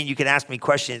 You know what I mean? You can ask me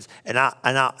questions and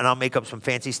I'll make up some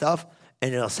fancy stuff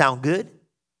and it'll sound good.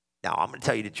 No, I'm going to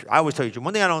tell you the truth. I always tell you the truth.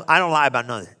 One thing I don't lie about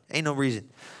nothing. Ain't no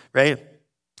reason, right?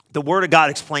 The Word of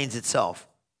God explains itself.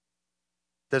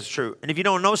 That's true. And if you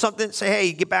don't know something, say,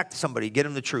 hey, get back to somebody. Get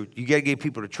them the truth. You got to give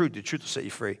people the truth. The truth will set you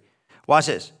free. Watch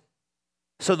this.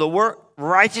 So the word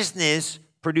righteousness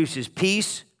produces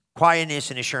peace, quietness,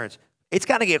 and assurance. It's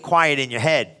got to get quiet in your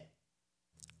head.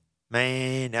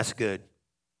 Man, that's good.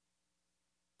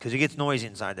 Because it gets noisy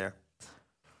inside there.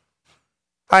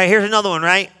 All right, here's another one,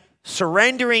 right?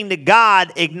 Surrendering to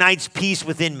God ignites peace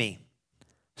within me.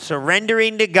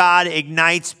 Surrendering to God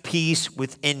ignites peace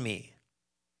within me.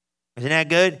 Isn't that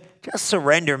good? Just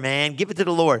surrender, man. Give it to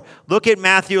the Lord. Look at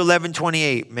Matthew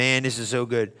 11:28. Man, this is so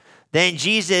good. Then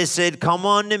Jesus said, come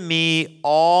unto me,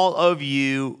 all of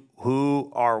you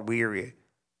who are weary.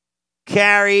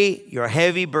 Carry your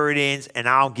heavy burdens, and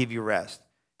I'll give you rest.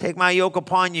 Take my yoke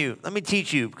upon you. Let me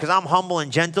teach you, because I'm humble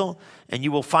and gentle, and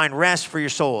you will find rest for your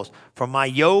souls. For my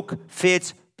yoke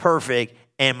fits perfect,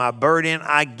 and my burden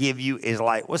I give you is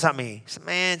light. What's that mean?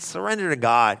 Man, surrender to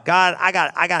God. God, I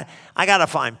got to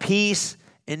find peace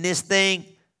in this thing.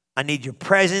 I need your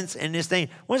presence in this thing.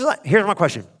 Here's my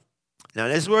question. Now,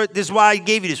 this is why I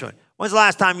gave you this one. When's the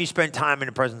last time you spent time in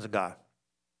the presence of God?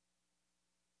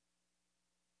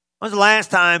 When's the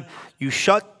last time you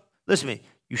shut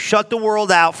the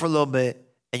world out for a little bit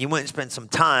and you went and spent some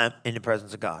time in the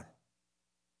presence of God?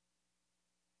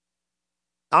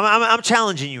 I'm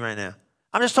challenging you right now.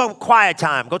 I'm just talking quiet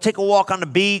time. Go take a walk on the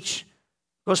beach.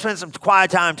 Go spend some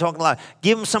quiet time talking to God.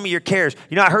 Give him some of your cares.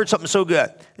 You know, I heard something so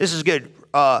good. This is good.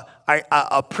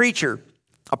 A preacher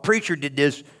did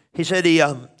this. He said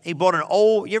he bought an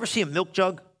old. You ever see a milk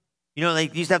jug? You know, they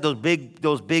used to have those big.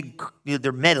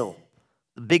 They're metal,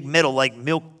 the big metal like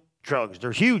milk jugs.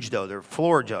 They're huge though. They're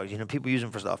floor jugs. You know, people use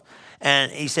them for stuff.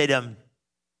 And he said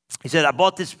I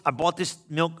bought this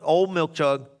old milk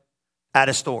jug at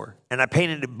a store, and I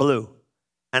painted it blue.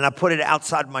 And I put it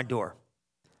outside my door.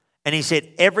 And he said,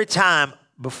 every time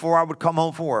before I would come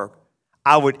home from work,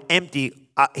 I would empty.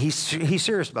 He's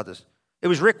serious about this. It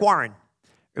was Rick Warren.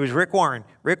 Rick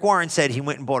Warren said he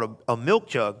went and bought a milk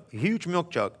jug, a huge milk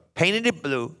jug, painted it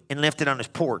blue, and left it on his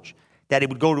porch. That he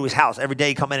would go to his house. Every day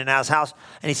he'd come in and out of his house.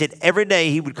 And he said every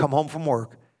day he would come home from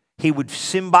work, he would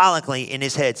symbolically in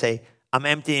his head say, I'm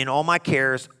emptying all my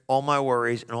cares, all my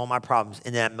worries, and all my problems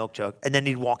in that milk jug. And then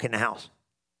he'd walk in the house.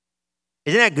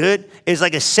 Isn't that good? It's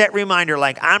like a set reminder,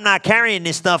 like, I'm not carrying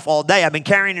this stuff all day. I've been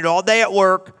carrying it all day at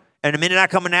work, and the minute I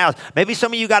come in the house, maybe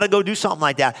some of you got to go do something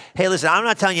like that. Hey, listen, I'm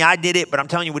not telling you I did it, but I'm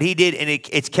telling you what he did, and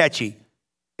it's catchy.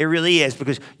 It really is,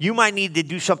 because you might need to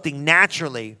do something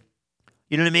naturally.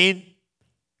 You know what I mean?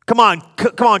 Come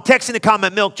on, text in the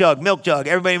comment, milk jug,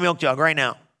 everybody milk jug right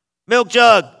now. Milk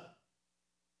jug.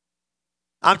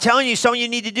 I'm telling you, some of you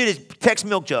need to do this. Text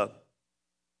milk jug.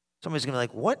 Somebody's going to be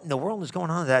like, what in the world is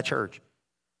going on at that church?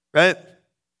 Right?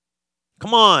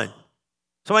 Come on.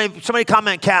 Somebody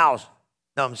comment cows.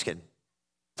 No, I'm just kidding.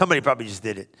 Somebody probably just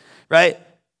did it. Right?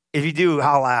 If you do,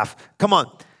 I'll laugh. Come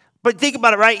on. But think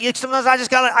about it, right? Sometimes I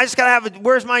just gotta have it.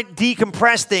 Where's my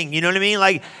decompress thing? You know what I mean?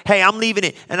 Like, hey, I'm leaving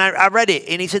it. And I read it.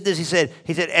 And he said this. He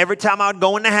said, every time I would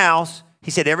go in the house,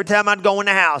 he said,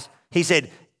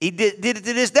 he did it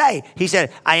to this day. He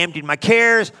said, I emptied my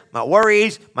cares, my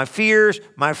worries, my fears,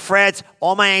 my frets,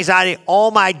 all my anxiety,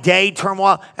 all my day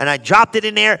turmoil, and I dropped it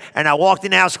in there, and I walked in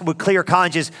the house with clear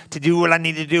conscience to do what I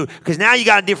needed to do. Because now you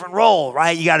got a different role,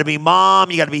 right? You got to be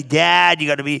mom, you got to be dad, you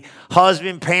got to be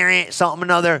husband, parent, something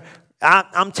another.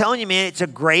 I'm telling you, man, it's a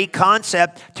great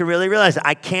concept to really realize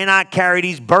I cannot carry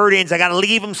these burdens. I got to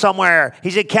leave them somewhere.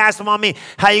 He said, cast them on me.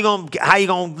 How you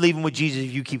gonna leave them with Jesus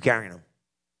if you keep carrying them?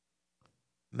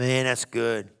 Man, that's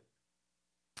good.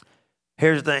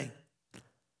 Here's the thing.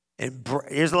 I'm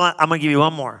going to give you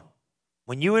one more.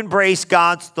 When you embrace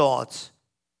God's thoughts,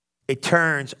 it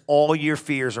turns all your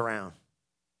fears around.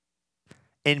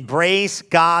 Embrace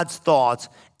God's thoughts,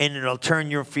 and it'll turn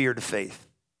your fear to faith.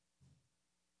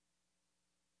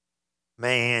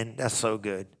 Man, that's so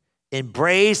good.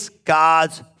 Embrace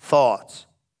God's thoughts.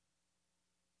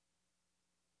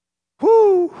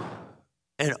 Whoo!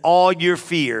 And all your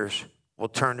fears will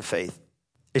turn to faith.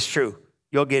 It's true.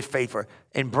 You'll get faith for it.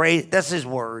 Embrace, that's his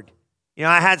word. You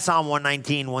know, I had Psalm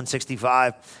 119,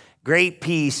 165. Great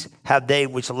peace have they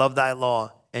which love thy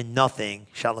law, and nothing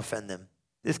shall offend them.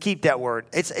 Just keep that word.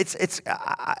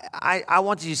 I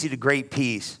want you to see the great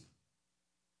peace.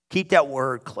 Keep that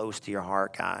word close to your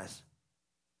heart, guys.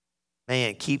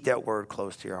 Man, keep that word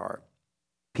close to your heart.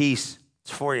 Peace,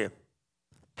 it's for you.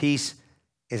 Peace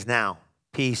is now.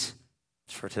 Peace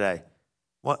is for today.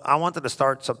 Well, I wanted to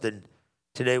start something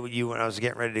today with you when I was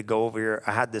getting ready to go over here.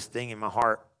 I had this thing in my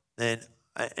heart, and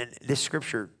these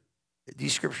scriptures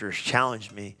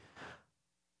challenged me.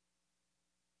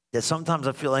 That sometimes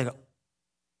I feel like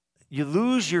you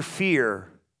lose your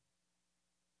fear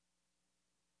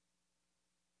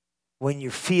when you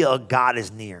feel God is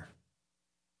near.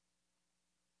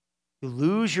 You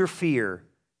lose your fear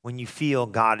when you feel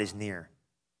God is near.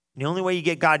 And the only way you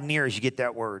get God near is you get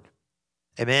that word.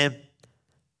 Amen?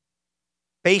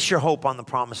 Base your hope on the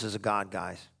promises of God,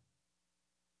 guys.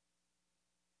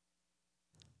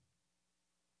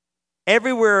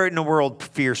 Everywhere in the world,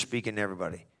 fear speaking to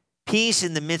everybody. Peace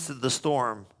in the midst of the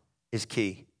storm is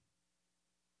key.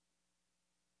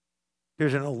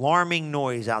 There's an alarming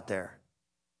noise out there.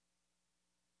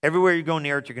 Everywhere you go on the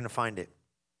earth, you're going to find it.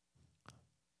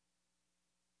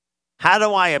 How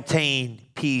do I obtain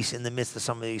peace in the midst of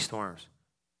some of these storms?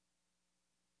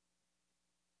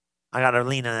 I got to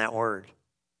lean on that word.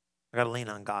 I got to lean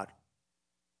on God.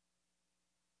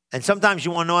 And sometimes you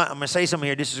want to know what? I'm going to say something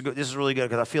here. This is good. This is really good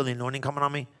because I feel the anointing coming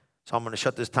on me. So I'm going to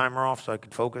shut this timer off so I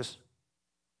can focus.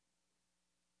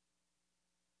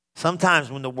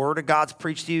 Sometimes when the word of God's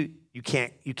preached to you, you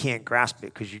can't grasp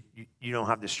it because you don't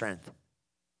have the strength.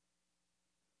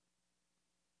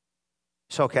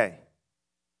 It's okay.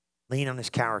 Lean on his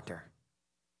character.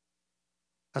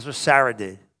 That's what Sarah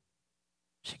did.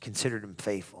 She considered him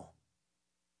faithful.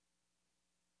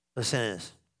 Listen to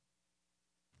this.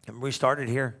 Remember we started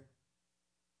here?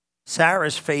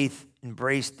 Sarah's faith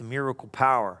embraced the miracle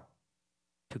power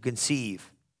to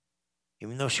conceive.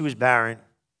 Even though she was barren,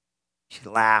 she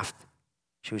laughed.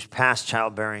 She was past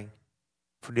childbearing.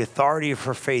 For the authority of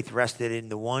her faith rested in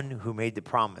the one who made the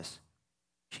promise.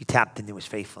 She tapped into his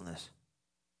faithfulness.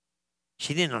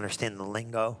 She didn't understand the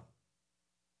lingo.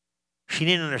 She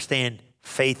didn't understand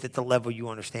faith at the level you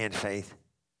understand faith.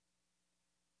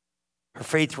 Her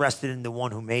faith rested in the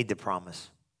one who made the promise.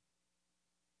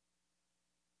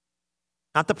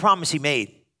 Not the promise he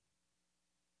made.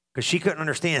 Because she couldn't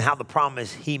understand how the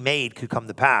promise he made could come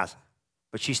to pass.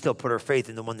 But she still put her faith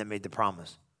in the one that made the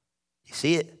promise. You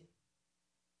see it?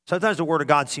 Sometimes the word of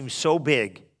God seems so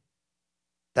big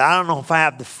that I don't know if I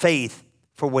have the faith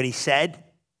for what he said,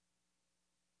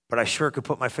 but I sure could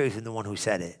put my faith in the one who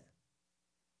said it.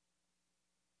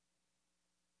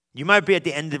 You might be at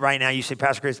the end right now. You say,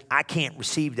 Pastor Chris, I can't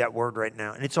receive that word right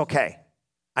now. And it's okay.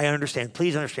 I understand.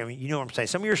 Please understand me. You know what I'm saying.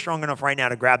 Some of you are strong enough right now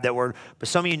to grab that word, but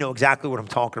some of you know exactly what I'm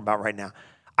talking about right now.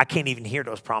 I can't even hear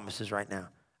those promises right now.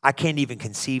 I can't even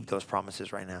conceive those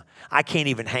promises right now. I can't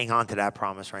even hang on to that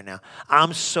promise right now.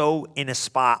 I'm so in a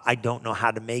spot I don't know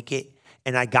how to make it.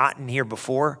 And I got in here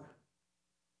before.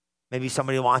 Maybe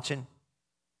somebody watching.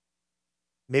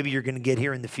 Maybe you're going to get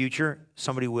here in the future.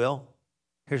 Somebody will.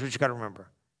 Here's what you got to remember.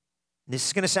 This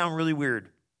is going to sound really weird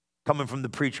coming from the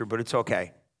preacher, but it's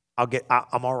okay.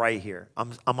 I'm all right here.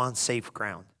 I'm on safe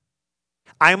ground.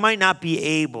 I might not be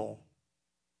able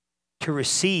to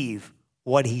receive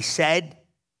what he said,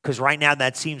 because right now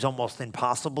that seems almost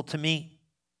impossible to me.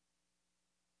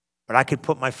 But I could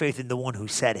put my faith in the one who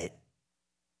said it.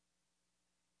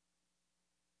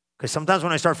 Because sometimes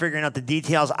when I start figuring out the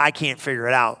details, I can't figure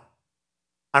it out.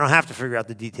 I don't have to figure out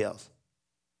the details.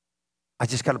 I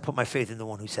just got to put my faith in the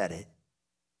one who said it.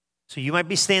 So you might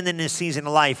be standing in this season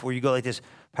of life where you go like this,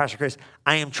 Pastor Chris,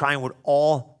 I am trying with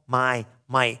all my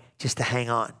might just to hang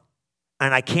on.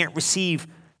 And I can't receive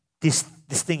this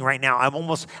thing right now.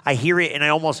 I hear it and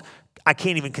I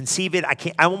can't even conceive it. I'm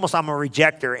a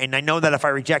rejecter. And I know that if I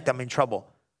reject, I'm in trouble.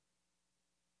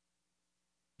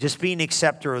 Just be an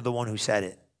acceptor of the one who said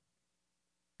it.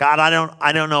 God,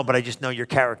 I don't know, but I just know your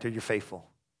character, you're faithful.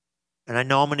 And I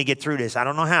know I'm going to get through this. I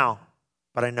don't know how,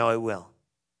 but I know I will.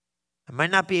 I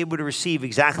might not be able to receive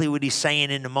exactly what he's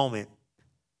saying in the moment,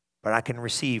 but I can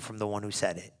receive from the one who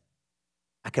said it.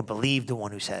 I can believe the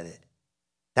one who said it.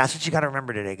 That's what you got to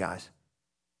remember today, guys.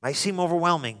 Might seem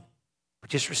overwhelming, but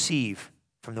just receive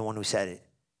from the one who said it.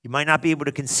 You might not be able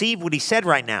to conceive what he said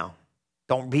right now.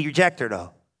 Don't be a rejecter,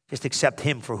 though. Just accept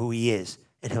him for who he is,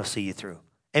 and he'll see you through.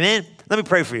 Amen? Let me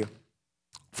pray for you.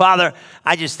 Father,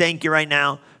 I just thank you right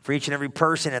now for each and every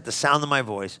person at the sound of my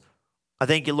voice. I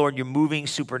thank you, Lord, you're moving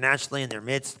supernaturally in their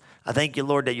midst. I thank you,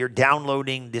 Lord, that you're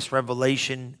downloading this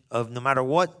revelation of no matter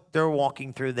what they're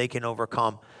walking through, they can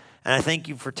overcome. And I thank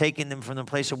you for taking them from the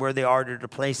place of where they are to the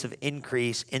place of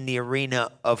increase in the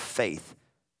arena of faith.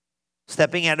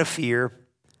 Stepping out of fear,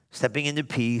 stepping into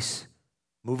peace,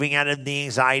 moving out of the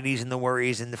anxieties and the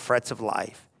worries and the frets of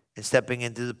life, and stepping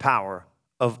into the power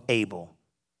of Abel.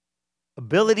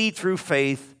 Ability through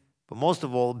faith, but most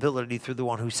of all, ability through the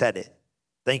one who said it.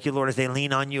 Thank you, Lord, as they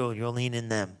lean on you, you'll lean in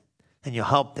them, and you'll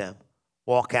help them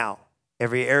walk out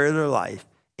every area of their life.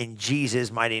 In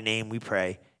Jesus' mighty name we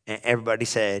pray. And everybody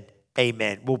said,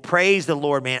 amen. Well, praise the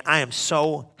Lord, man. I am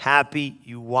so happy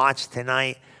you watched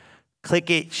tonight. Click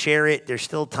it, share it. There's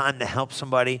still time to help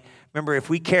somebody. Remember, if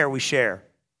we care, we share.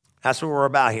 That's what we're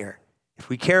about here. If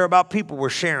we care about people, we're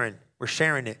sharing. We're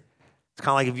sharing it. It's kind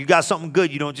of like if you got something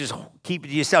good, you don't just keep it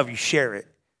to yourself. You share it.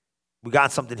 We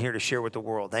got something here to share with the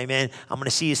world. Amen. I'm going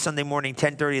to see you Sunday morning,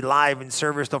 10:30 live in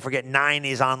service. Don't forget 9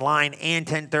 is online and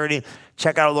 10:30.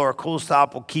 Check out Laura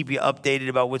Coolstop. We'll keep you updated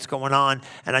about what's going on.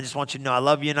 And I just want you to know I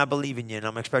love you and I believe in you. And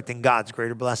I'm expecting God's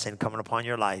greater blessing coming upon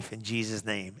your life. In Jesus'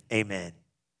 name, amen.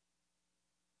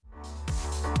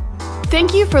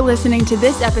 Thank you for listening to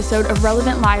this episode of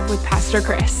Relevant Live with Pastor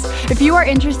Chris. If you are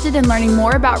interested in learning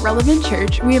more about Relevant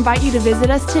Church, we invite you to visit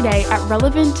us today at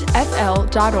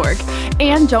relevantfl.org.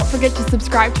 And don't forget to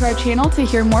subscribe to our channel to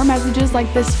hear more messages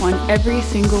like this one every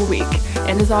single week.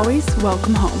 And as always,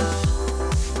 welcome home.